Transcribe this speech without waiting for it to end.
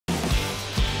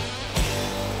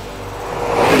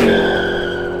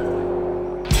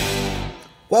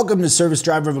Welcome to Service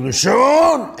Drive Revolution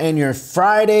and your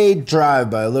Friday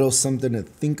drive-by. A little something to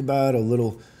think about, a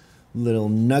little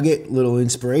nugget, little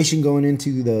inspiration going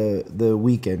into the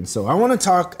weekend. So I want to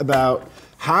talk about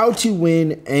how to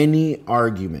win any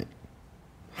argument.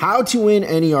 How to win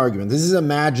any argument. This is a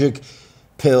magic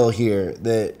pill here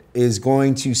that is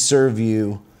going to serve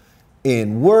you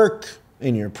in work,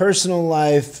 in your personal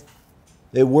life.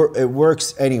 It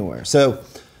works anywhere. So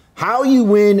how you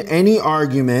win any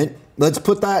argument, let's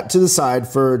put that to the side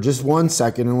for just 1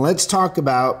 second and let's talk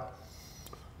about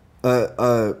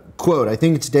a quote. I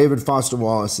think it's David Foster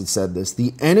Wallace that said this.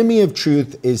 The enemy of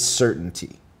truth is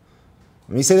certainty.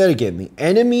 Let me say that again. The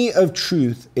enemy of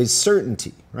truth is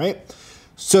certainty, right?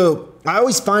 So I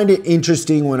always find it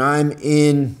interesting when I'm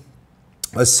in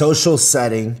a social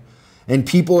setting and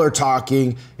people are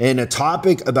talking and a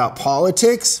topic about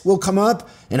politics will come up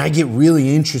and I get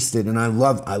really interested, and I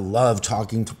love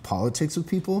talking to politics with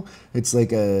people. It's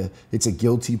like it's a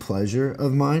guilty pleasure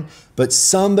of mine. But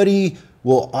somebody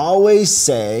will always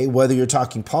say, whether you're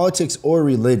talking politics or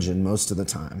religion most of the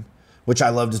time, which I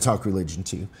love to talk religion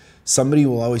too, somebody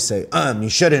will always say, you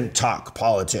shouldn't talk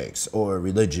politics or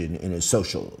religion in a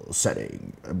social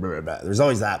setting. There's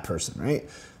always that person, right?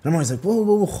 And I'm always like,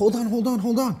 whoa, hold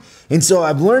on. And so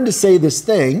I've learned to say this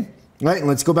thing, right? And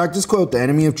let's go back to this quote, the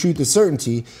enemy of truth is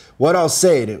certainty. What I'll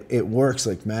say, it works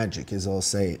like magic, is I'll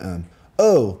say,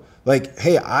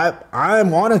 hey, I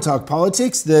want to talk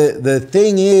politics. The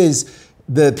thing is,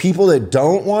 the people that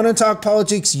don't want to talk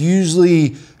politics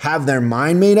usually have their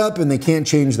mind made up and they can't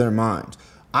change their mind.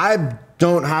 I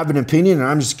don't have an opinion and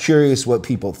I'm just curious what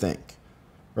people think.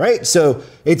 Right? So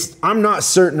I'm not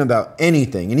certain about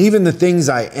anything. And even the things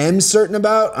I am certain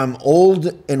about, I'm old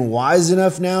and wise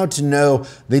enough now to know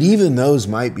that even those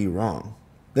might be wrong.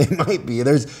 They might be.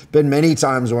 There's been many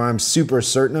times where I'm super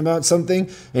certain about something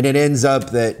and it ends up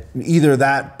that either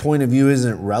that point of view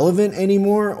isn't relevant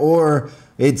anymore or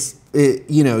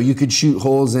you could shoot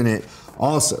holes in it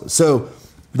also. So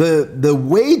the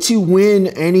way to win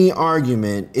any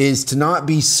argument is to not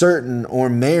be certain or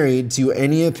married to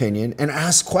any opinion and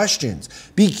ask questions.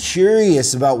 Be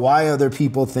curious about why other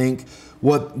people think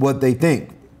what they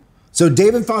think. So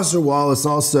David Foster Wallace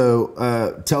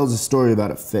also tells a story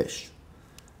about a fish.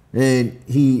 And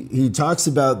he talks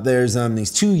about there's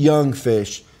these two young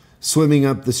fish swimming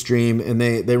up the stream and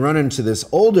they run into this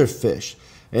older fish.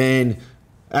 And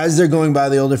as they're going by,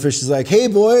 the older fish is like, hey,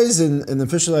 boys. And the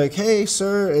fish are like, hey,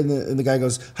 sir. And the guy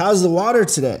goes, how's the water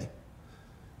today?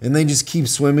 And they just keep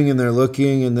swimming and they're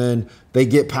looking. And then they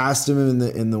get past him. And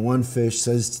the one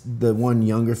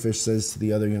younger fish says to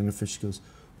the other younger fish, he goes,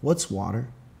 what's water?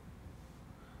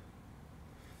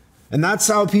 And that's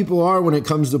how people are when it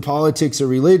comes to politics or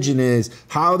religion, is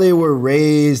how they were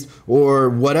raised or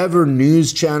whatever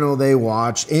news channel they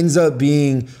watch ends up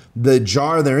being the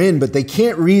jar they're in, but they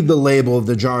can't read the label of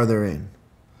the jar they're in.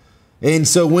 And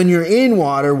so when you're in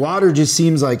water just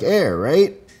seems like air,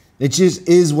 right? It just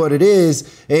is what it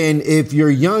is. And if you're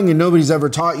young and nobody's ever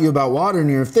taught you about water and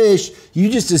you're a fish, you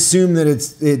just assume that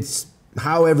it's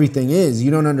how everything is.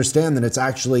 You don't understand that it's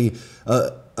actually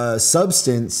a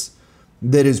substance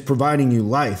that is providing you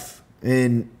life.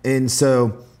 And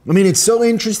so, I mean, it's so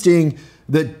interesting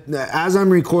that as I'm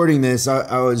recording this,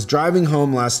 I was driving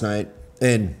home last night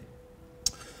and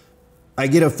I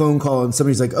get a phone call and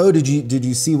somebody's like, oh, did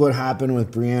you see what happened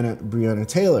with Breonna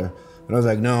Taylor? And I was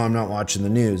like, no, I'm not watching the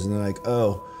news. And they're like,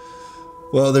 oh,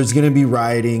 well, there's going to be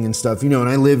rioting and stuff, and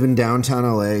I live in downtown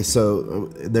LA. So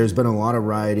there's been a lot of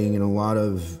rioting and a lot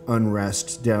of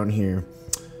unrest down here.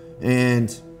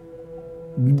 And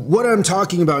what I'm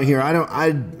talking about here,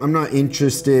 I'm not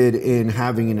interested in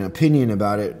having an opinion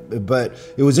about it, but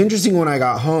it was interesting when I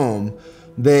got home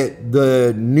that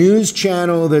the news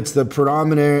channel that's the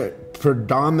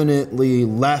predominantly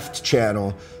left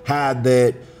channel had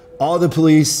that all the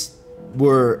police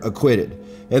were acquitted.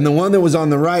 And the one that was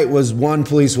on the right was one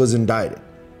police was indicted.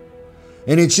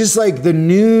 And it's just like the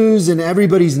news and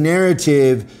everybody's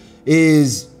narrative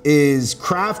is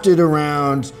crafted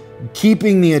around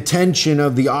keeping the attention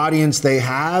of the audience they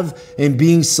have and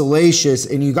being salacious.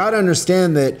 And you got to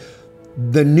understand that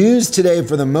the news today,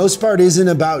 for the most part, isn't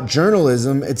about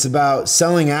journalism. It's about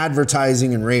selling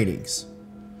advertising and ratings.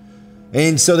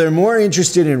 And so they're more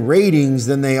interested in ratings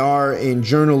than they are in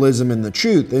journalism and the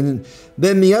truth. And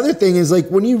then the other thing is, like,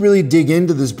 when you really dig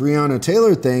into this Breonna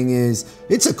Taylor thing,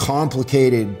 it's a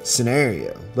complicated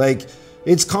scenario. Like,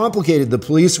 it's complicated. The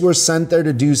police were sent there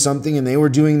to do something and they were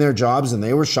doing their jobs and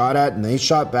they were shot at and they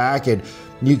shot back. And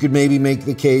you could maybe make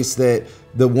the case that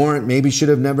the warrant maybe should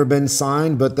have never been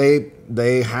signed, but they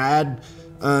had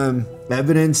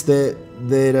evidence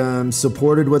that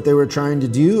supported what they were trying to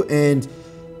do. And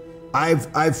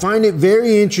I find it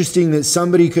very interesting that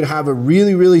somebody could have a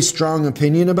really, really strong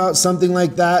opinion about something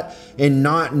like that and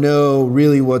not know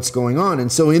really what's going on.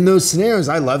 And so in those scenarios,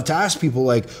 I love to ask people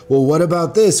like, well, what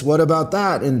about this? What about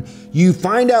that? And you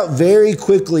find out very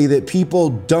quickly that people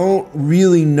don't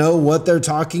really know what they're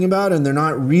talking about, and they're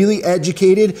not really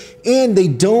educated, and they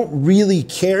don't really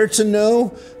care to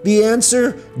know the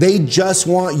answer. They just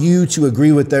want you to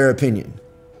agree with their opinion.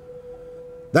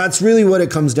 That's really what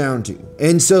it comes down to.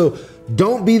 And so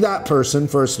don't be that person,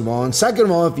 first of all. And second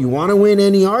of all, if you want to win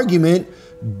any argument,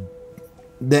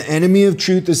 the enemy of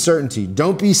truth is certainty.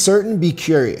 Don't be certain, be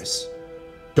curious.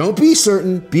 Don't be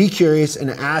certain, be curious, and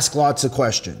ask lots of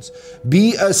questions.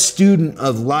 Be a student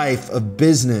of life, of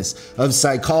business, of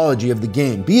psychology, of the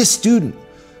game. Be a student.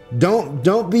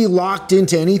 Don't be locked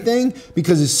into anything,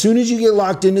 because as soon as you get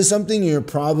locked into something, you're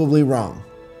probably wrong.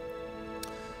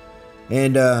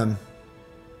 And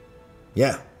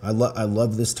yeah, I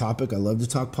love this topic. I love to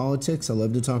talk politics. I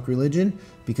love to talk religion,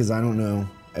 because I don't know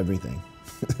everything.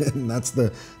 And that's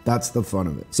the fun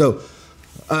of it. So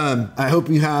I hope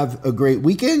you have a great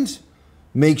weekend.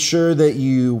 Make sure that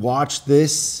you watch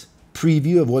this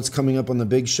preview of what's coming up on the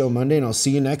big show Monday, and I'll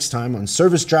see you next time on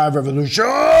Service Drive Revolution.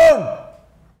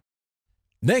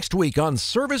 Next week on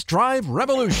Service Drive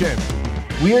Revolution,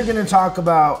 we are going to talk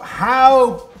about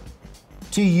how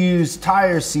to use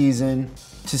tire season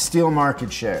to steal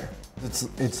market share.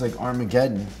 It's like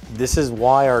Armageddon. This is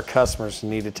why our customers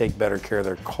need to take better care of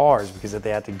their cars, because if they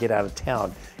have to get out of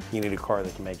town, you need a car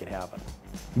that can make it happen.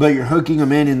 But you're hooking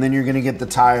them in, and then you're going to get the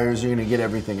tires, you're going to get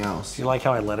everything else. Do you like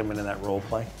how I let him into that role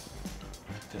play?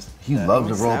 You love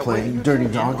to role play, you dirty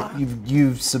dog.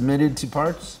 You've submitted to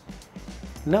parts?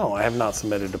 No, I have not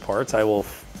submitted to parts. I will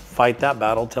fight that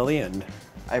battle till the end.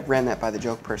 I ran that by the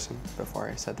joke person before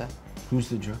I said that. Who's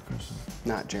the joke person?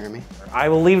 Not Jeremy. I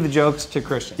will leave the jokes to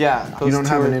Christian. Yeah. You don't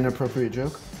have an inappropriate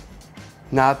joke?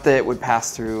 Not that it would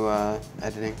pass through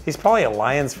editing. He's probably a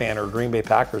Lions fan or a Green Bay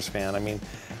Packers fan. I mean,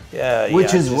 yeah.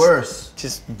 Which is worse?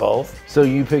 Just both. So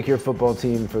you pick your football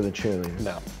team for the cheerleaders?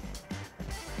 No.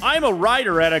 I'm a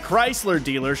writer at a Chrysler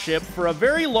dealership for a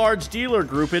very large dealer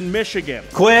group in Michigan.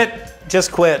 Quit.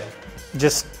 Just quit.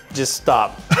 Just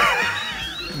stop.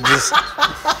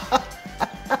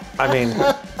 I mean,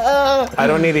 I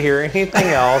don't need to hear anything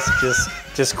else.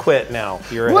 Just quit now.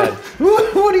 You're ahead.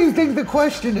 What do you think the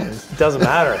question is? It doesn't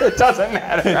matter. It doesn't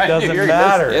matter. It doesn't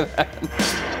matter.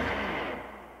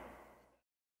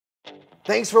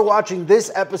 Thanks for watching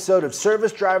this episode of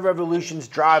Service Drive Revolution's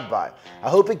Drive-By. I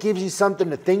hope it gives you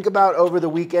something to think about over the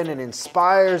weekend and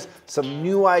inspires some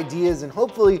new ideas and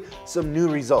hopefully some new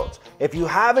results. If you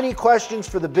have any questions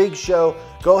for the big show,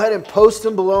 go ahead and post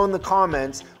them below in the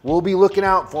comments. We'll be looking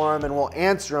out for them and we'll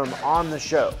answer them on the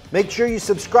show. Make sure you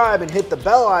subscribe and hit the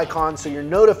bell icon so you're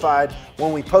notified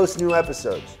when we post new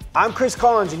episodes. I'm Chris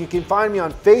Collins, and you can find me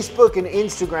on Facebook and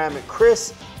Instagram at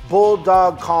Chris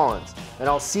Bulldog Collins. And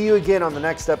I'll see you again on the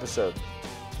next episode.